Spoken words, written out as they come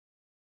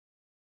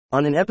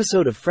On an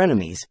episode of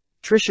Frenemies,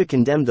 Trisha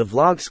condemned the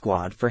vlog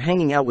squad for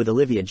hanging out with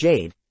Olivia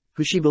Jade,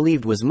 who she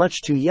believed was much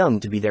too young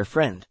to be their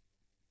friend.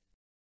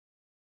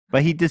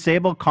 But he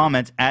disabled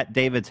comments at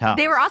David's house.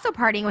 They were also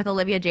partying with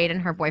Olivia Jade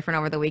and her boyfriend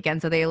over the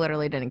weekend, so they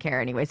literally didn't care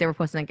anyways. They were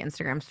posting like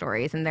Instagram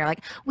stories, and they're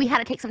like, we had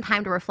to take some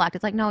time to reflect.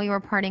 It's like, no, you were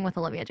partying with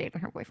Olivia Jade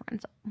and her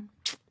boyfriend.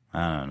 So.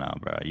 I don't know,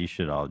 bro. You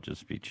should all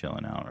just be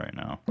chilling out right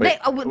now. Wait,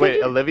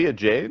 Olivia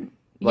Jade?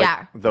 Like,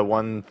 yeah. The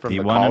one from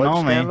the one and college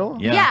only. scandal?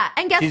 Yeah,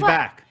 and guess She's what?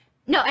 back.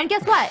 No, and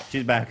guess what?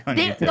 She's back on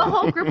YouTube. The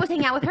whole group was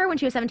hanging out with her when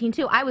she was 17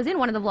 too. I was in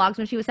one of the vlogs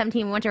when she was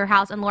 17. We went to her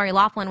house and Lori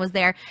Loughlin was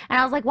there. And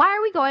I was like, why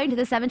are we going to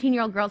the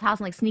 17-year-old girl's house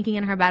and like sneaking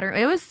in her bedroom?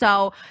 It was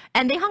so,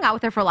 and they hung out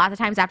with her for lots of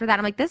times after that.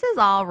 I'm like, this is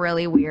all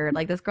really weird.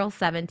 Like, this girl's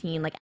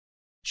 17. Like,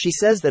 She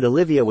says that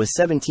Olivia was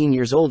 17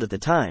 years old at the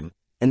time,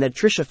 and that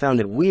Trisha found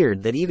it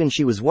weird that even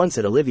she was once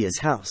at Olivia's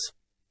house.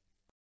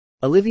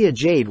 Olivia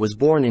Jade was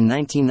born in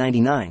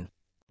 1999.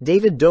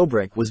 David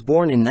Dobrik was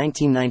born in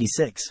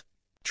 1996.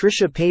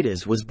 Trisha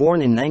Paytas was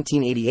born in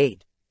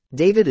 1988.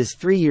 David is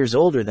 3 years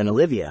older than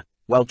Olivia,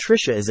 while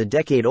Trisha is a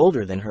decade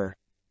older than her.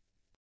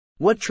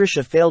 What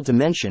Trisha failed to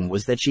mention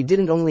was that she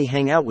didn't only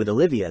hang out with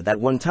Olivia that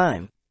one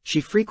time,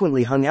 she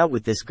frequently hung out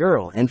with this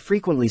girl and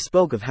frequently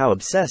spoke of how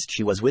obsessed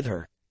she was with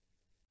her.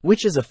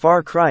 Which is a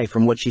far cry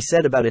from what she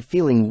said about it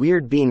feeling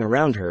weird being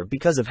around her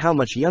because of how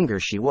much younger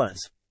she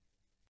was.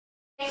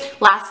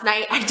 Last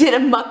night I did a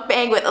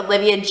mukbang with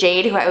Olivia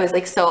Jade, who I was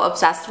like so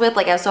obsessed with.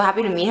 Like, I was so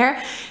happy to meet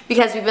her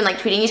because we've been like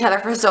tweeting each other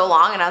for so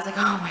long, and I was like,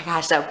 oh my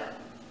gosh. So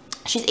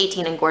she's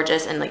 18 and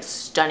gorgeous and like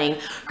stunning.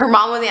 Her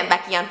mom was Aunt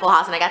Becky on Full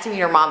House, and I got to meet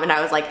her mom, and I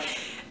was like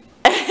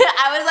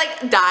I was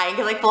like dying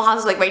because like Full House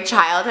was like my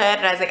childhood,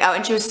 and I was like, oh,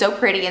 and she was so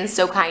pretty and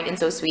so kind and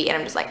so sweet, and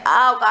I'm just like,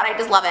 oh god, I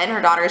just love it. And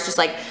her daughter is just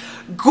like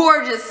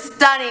gorgeous,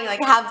 stunning,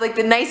 like have like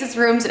the nicest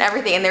rooms and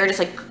everything, and they were just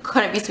like,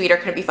 couldn't be sweeter,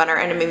 couldn't be funner,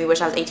 and it made me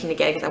wish I was 18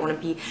 again because I want to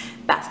be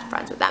best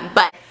friends with them.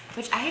 But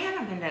which I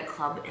haven't been to a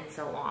club in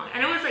so long,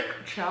 and it was like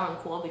chill and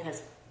cool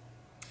because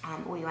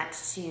we went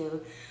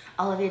to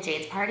Olivia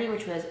Jade's party,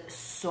 which was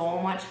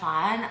so much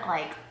fun.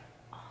 Like,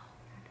 oh,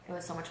 it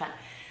was so much fun.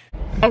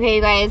 Okay,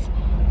 you guys,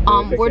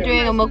 we're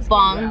doing a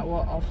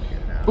mukbang.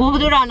 We'll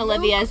do it on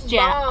Olivia's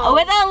channel.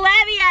 With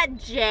Olivia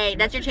Jade.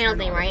 That's your channel's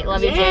name, right?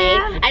 Olivia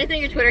Jade. I just know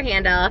your Twitter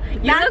handle.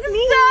 You look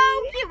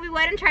so cute. We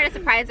went and tried to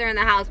surprise her in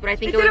the house, but I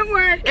think it didn't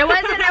work. It was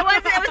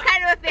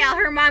kind of a fail.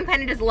 Her mom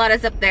kind of just let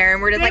us up there,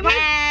 and we're just like,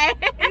 hey.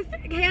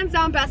 It's hands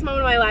down best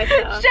moment of my life,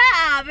 though. Shut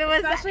up. It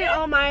was. Especially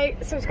all my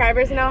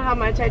subscribers know how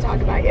much I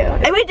talk about you.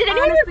 Wait, did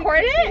anyone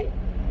record it?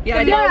 Yeah,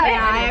 I did.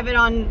 I have it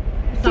on.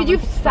 Did you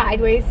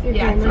sideways your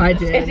camera? I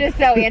did. It's just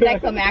so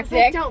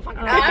anticlimactic. Don't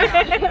fucking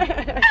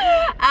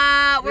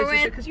we're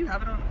with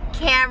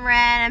Cameron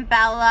and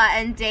Bella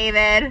and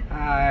David.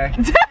 Hi.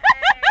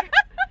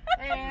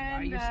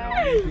 And, You're so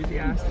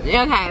enthusiastic.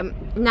 Okay,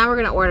 now we're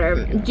gonna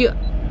order. Okay. hello.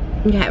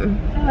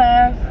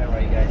 Hi, how are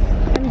you guys?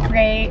 I'm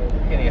great.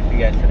 Can I get you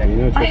guys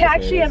today? I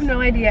actually have no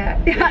idea.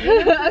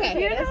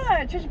 Okay.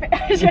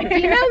 Do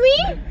you know me?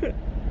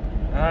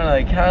 I don't know,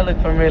 like, how I look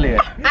familiar.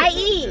 I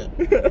eat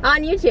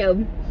on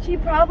YouTube. She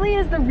probably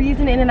is the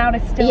reason In-N-Out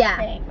is still a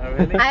thing. Oh,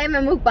 really? I am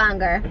a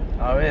mukbanger.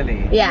 Oh,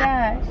 really?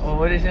 Yeah. Oh,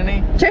 what is your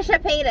name? Trisha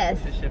Paytas.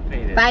 Trisha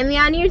Paytas. Find me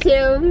on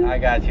YouTube. I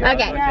got you.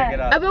 Okay. I'll go check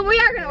it out. But we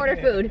are gonna order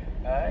food.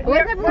 Alright.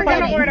 We're gonna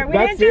order. We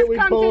That's didn't it,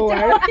 just come to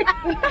town.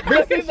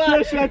 This is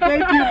Trisha,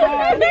 thank you,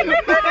 bye.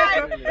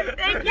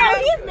 Thank you.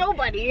 He's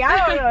nobody. I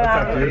don't know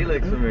that. He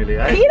looks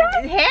familiar. He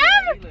does? Him?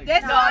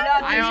 This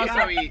I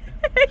also eat.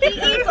 He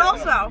eats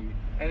also.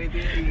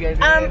 Anything? You guys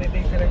eat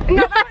anything today?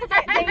 No,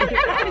 thank you.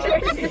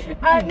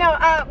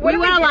 We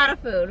want a lot of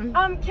food.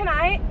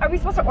 Are we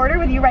supposed to order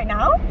with you right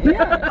now?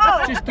 Yeah.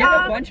 Oh, just get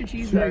a bunch of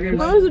cheeseburgers.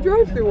 How does a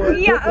drive-thru work?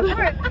 Yeah, of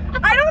course.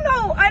 I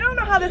don't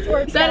know how this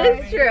works. That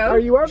is true. Are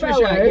you our Trisha,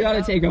 valet? you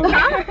gotta take over. She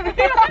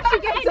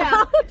gets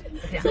out.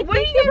 What do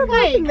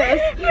you guys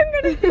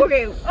like?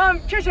 Okay,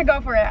 Trisha, go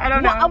for it. I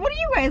don't know. What do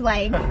you guys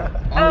like?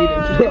 I'll eat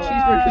it.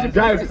 Cheeseburgers and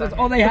fries. That's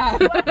all they have.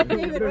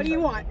 David, what do you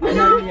want? I'm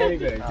not eating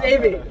anything.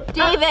 David.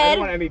 I don't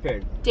want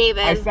anything.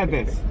 David. I said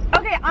this.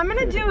 Okay, I'm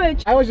gonna do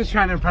it. I was just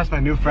trying to impress my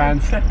new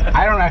friends.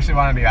 I don't actually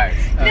want any ice.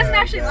 He doesn't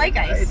actually like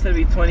ice. It's gonna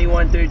be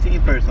 21.13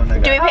 first one. Do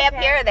we pay up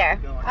here or there?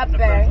 Up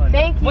there.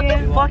 Thank you. What the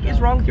fuck is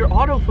wrong with your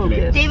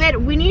autofocus? David,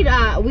 we need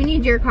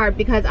your card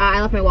because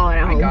I left my wallet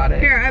at home. I got it.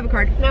 Here, I have a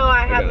card. No,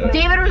 I have.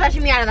 David was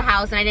rushing me out of the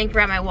house and I didn't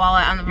grab my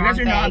wallet on the wrong You guys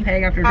are not bag.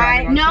 paying after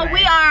driving on No, today.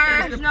 we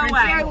are. There's no way. We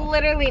are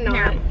literally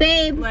not.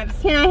 Babe,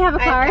 can I have a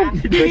card?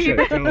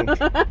 Trisha, don't.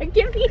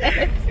 Give me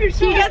it.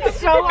 She gets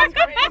so I'm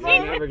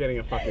uncomfortable. never getting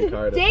a fucking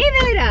card.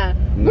 David,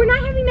 we're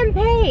not having them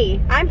pay.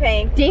 I'm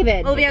paying.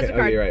 David. Olivia has a Oh,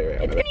 card. you're right.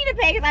 It's me to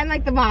pay because I'm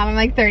like the mom. I'm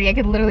like 30. I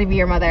could literally be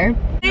your mother.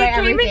 They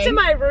came into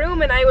my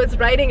room and I was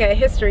writing a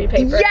history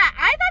paper. Yeah,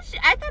 I thought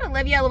I thought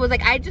Olivia was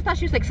like, I just thought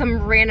she was like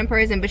some random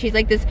person, but she's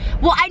like this,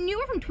 well, I knew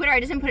her from Twitter, I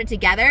just didn't put it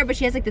together, but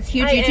she has like this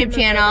huge YouTube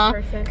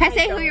channel. Can I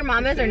say who your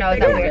mom is, or no, is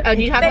that weird? Oh,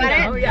 do you talk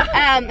about it?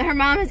 Yeah. Her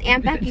mom is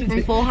Aunt Becky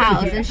from Full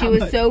House, and she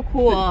was so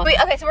cool. Wait,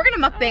 okay, so we're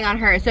gonna mukbang on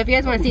her, so if you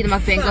guys want to see the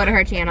mukbang, go to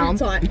her channel.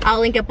 I'll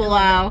link it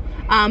below.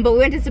 But we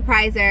went to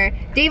surprise her.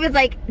 David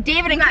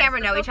and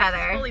Cameron know each other.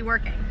 Fully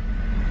working.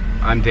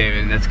 I'm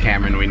David, and that's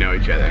Cameron. We know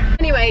each other.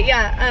 Anyway,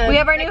 yeah. We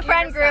have our new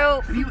friend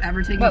group. Have you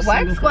ever taken What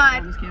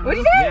Squad. What'd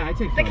you say? Yeah, I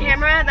take The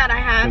camera that I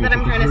have that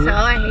I'm trying to sell,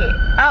 I hate.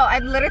 Oh, I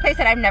literally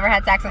said I've never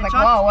had sex. I was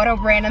like, whoa, what a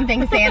random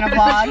thing to say in a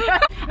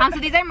vlog. So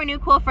these are my new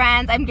cool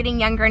friends. I'm getting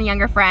younger and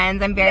younger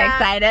friends. I'm very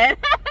excited.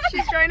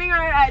 She's joining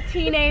our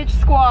teenage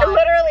squad.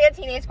 Literally a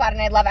teenage squad,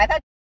 and I love it.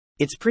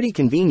 It's pretty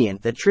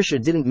convenient that Trisha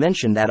didn't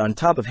mention that on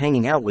top of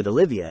hanging out with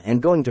Olivia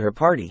and going to her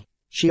party,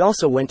 she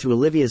also went to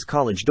Olivia's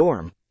college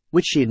dorm,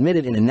 which she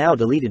admitted in a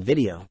now-deleted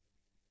video.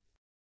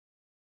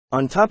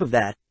 On top of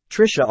that,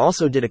 Trisha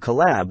also did a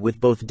collab with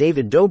both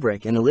David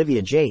Dobrik and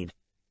Olivia Jade.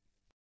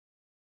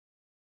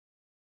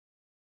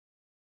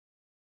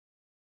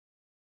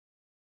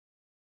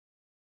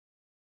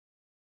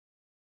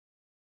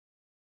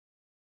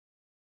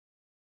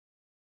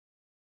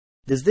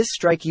 Does this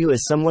strike you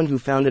as someone who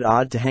found it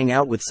odd to hang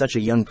out with such a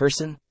young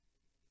person?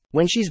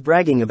 When she's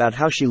bragging about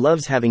how she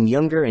loves having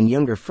younger and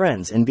younger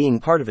friends and being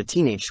part of a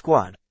teenage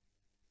squad.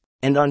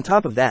 And on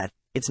top of that,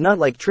 it's not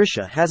like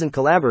Trisha hasn't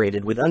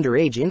collaborated with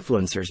underage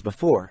influencers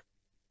before.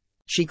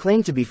 She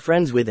claimed to be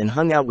friends with and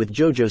hung out with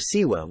JoJo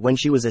Siwa when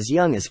she was as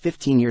young as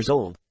 15 years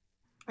old.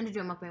 I'm to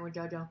do a mukbang with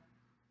JoJo.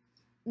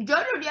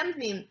 JoJo DM'd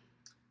me.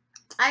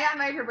 I got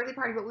invited to her birthday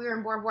party, but we were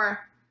in Bora Bora.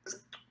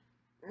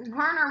 Her and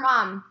her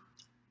mom,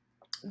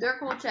 they're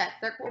cool chicks.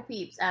 They're cool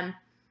peeps. And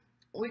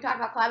we talked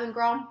about collabing,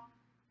 girl.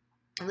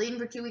 I'm leaving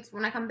for 2 weeks.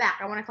 When I come back,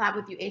 I want to collab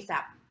with you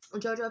ASAP.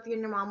 JoJo, if you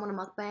and your mom want a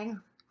mukbang,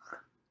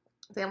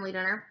 family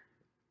dinner.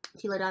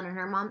 Tila Dunn and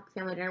her mom,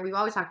 family dinner. We've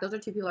always talked. Those are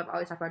two people I've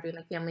always talked about doing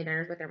like family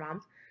dinners with their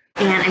moms.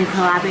 And I'm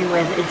collabing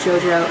with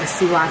JoJo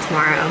Siwa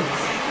tomorrow.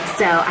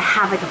 So I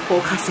have like a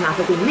full custom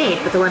outfit being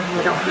made, but the one thing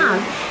I don't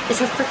have is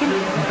her freaking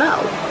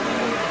bow.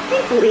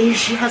 Thankfully,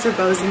 she has her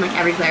bows in like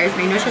every colors,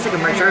 and I know she has like a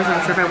merch order, so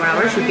I'm sure if I went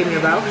over, she'd give me a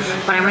bow.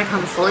 But I'm gonna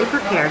come fully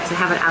prepared because I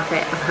have an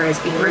outfit of hers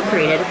being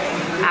recreated.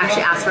 I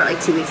actually asked for it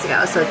like 2 weeks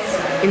ago, so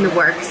it's in the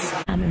works.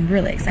 I'm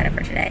really excited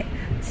for today.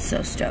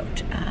 So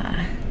stoked.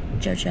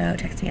 JoJo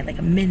texted me at like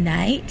a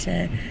midnight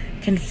to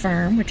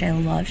confirm, which I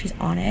love. She's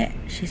on it.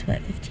 She's what,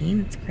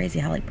 15? It's crazy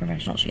how like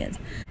professional she is.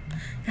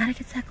 Gotta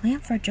get that glam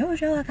for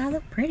JoJo. I gotta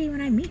look pretty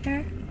when I meet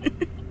her.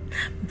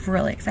 I'm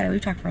really excited. We've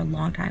talked for a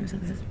long time, so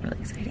this is really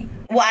exciting.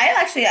 Well,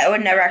 I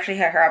would never actually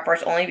hit her up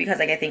first, only because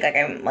like I think like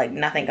I'm like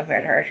nothing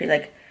compared to her. She's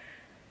like,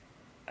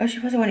 oh, she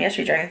was the one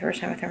yesterday during the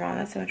first time with her mom.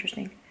 That's so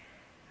interesting.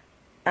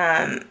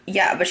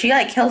 Yeah, but she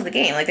like kills the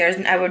game. Like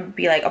I would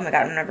be like, oh my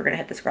god, I'm never gonna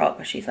hit this girl up,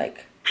 because she's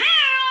like,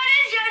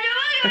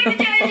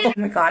 oh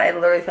my god, I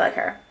literally feel like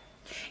her.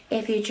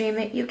 If you dream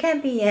it, you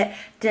can be it.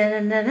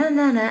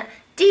 Da-na-na-na-na-na.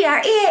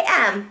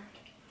 D-R-E-A-M.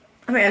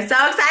 I mean, I'm so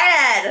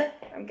excited.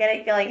 I'm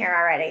getting feeling here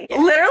already.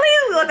 Literally,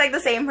 we look like the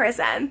same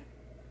person.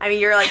 I mean,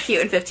 you're like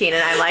cute and 15,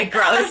 and I'm like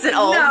gross and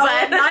old.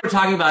 We're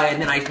talking about it,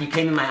 and then you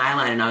came in my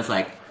eyeline, and I was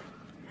like,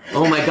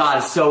 oh my god,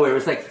 it's so weird. It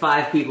was like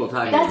 5 people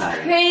talking about it.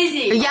 That's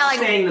crazy. Yeah, like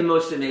saying the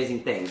most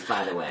amazing things,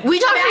 by the way. We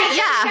talked about,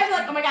 yeah. You guys were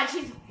like, oh my god,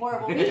 she's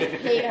horrible. We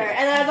hate her.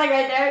 And then I was like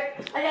right there.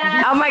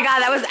 Yeah. Oh my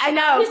god, that was, I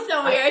know. It's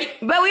so weird.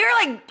 But we were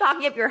like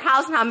talking up your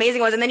house and how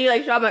amazing it was, and then you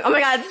like show up like, oh my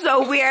god, it's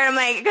so weird. I'm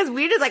like, because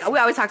we just like, we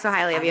always talk so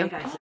highly of you.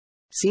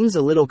 Seems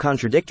a little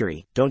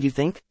contradictory, don't you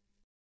think?